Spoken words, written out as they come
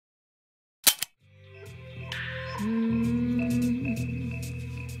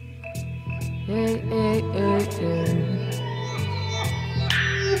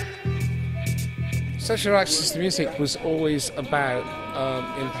Social Access to Music was always about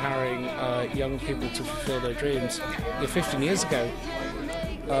empowering young people to fulfil their dreams. 15 years ago,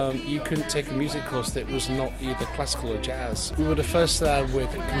 you couldn't take a music course that was not either classical or jazz. We were the first there with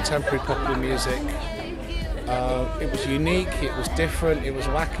contemporary popular music. It was unique, it was different, it was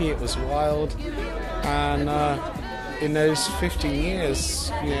wacky, it was wild, and in those 15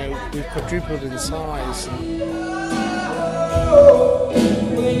 years, we've quadrupled in size.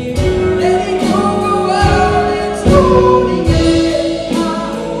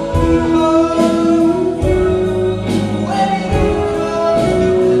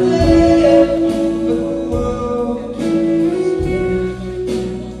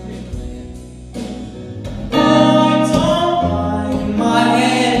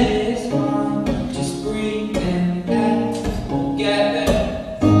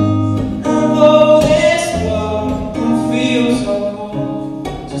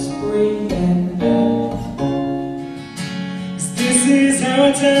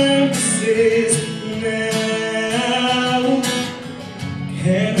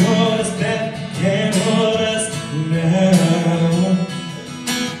 Can't hold us back, can't hold us now.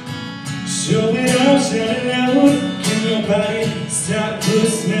 Show it off, shout it out. Can nobody stop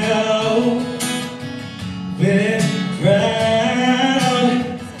us now? We're proud,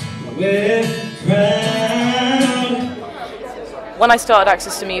 we're proud. When I started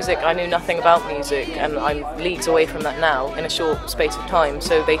Access to Music, I knew nothing about music, and I'm leagues away from that now in a short space of time.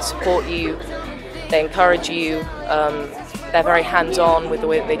 So they support you, they encourage you, they're very hands-on with the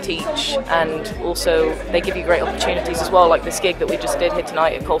way that they teach, and also they give you great opportunities as well, like this gig that we just did here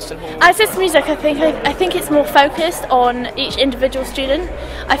tonight at Colston Hall. Access to Music, I think it's more focused on each individual student.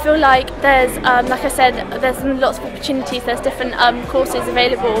 I feel like there's, like I said, there's lots of opportunities, there's different courses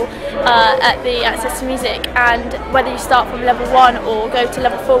available at the Access to Music, and whether you start from level 1 or go to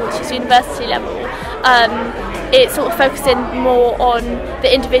level 4, which is university level, it's sort of focusing more on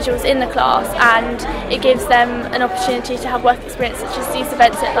the individuals in the class, and it gives them an opportunity to have work experience such as these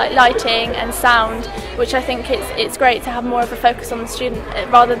events at like lighting and sound, which I think it's great to have more of a focus on the student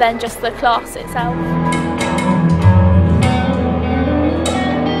rather than just the class itself.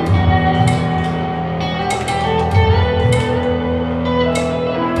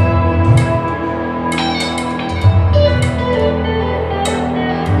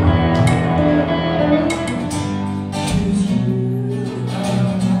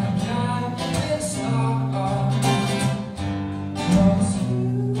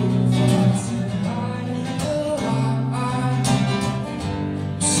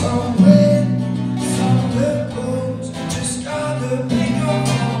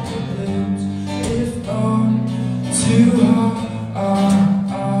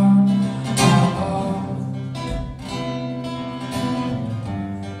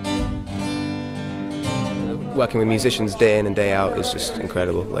 Working with musicians day in and day out is just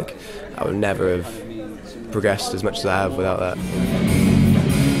incredible. Like, I would never have progressed as much as I have without that.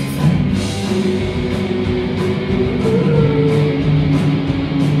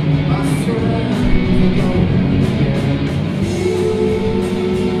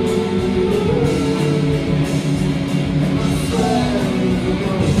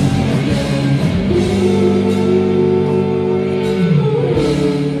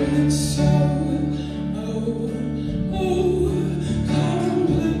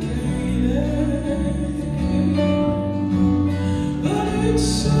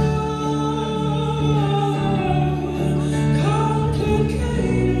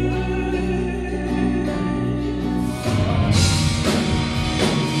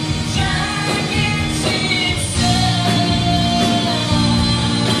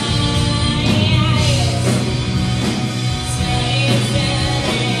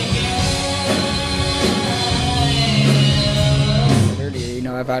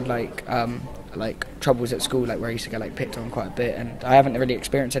 I've had like troubles at school, like where I used to get like picked on quite a bit, and I haven't really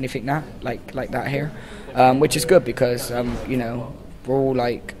experienced anything now like that here, which is good because we're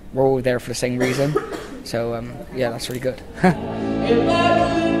all there for the same reason. So yeah, that's really good.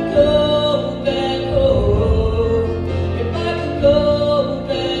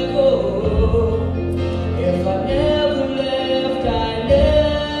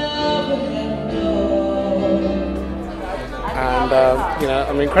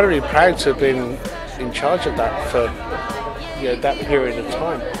 I'm incredibly proud to have been in charge of that for that period of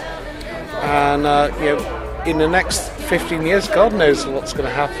time. And in the next 15 years, God knows what's going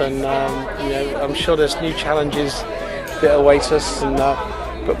to happen. I'm sure there's new challenges that await us, and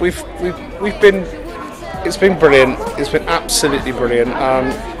but we've been. It's been brilliant. It's been absolutely brilliant.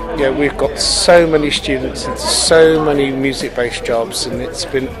 we've got so many students into so many music-based jobs, and it's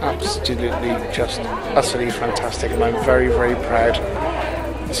been absolutely just utterly fantastic, and I'm very, very proud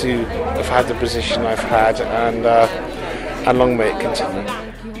to have had the position I've had, and long may it continue.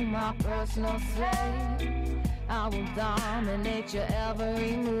 I will dominate your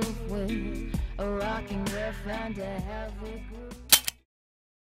every move with a rocking riff and a heavy groove.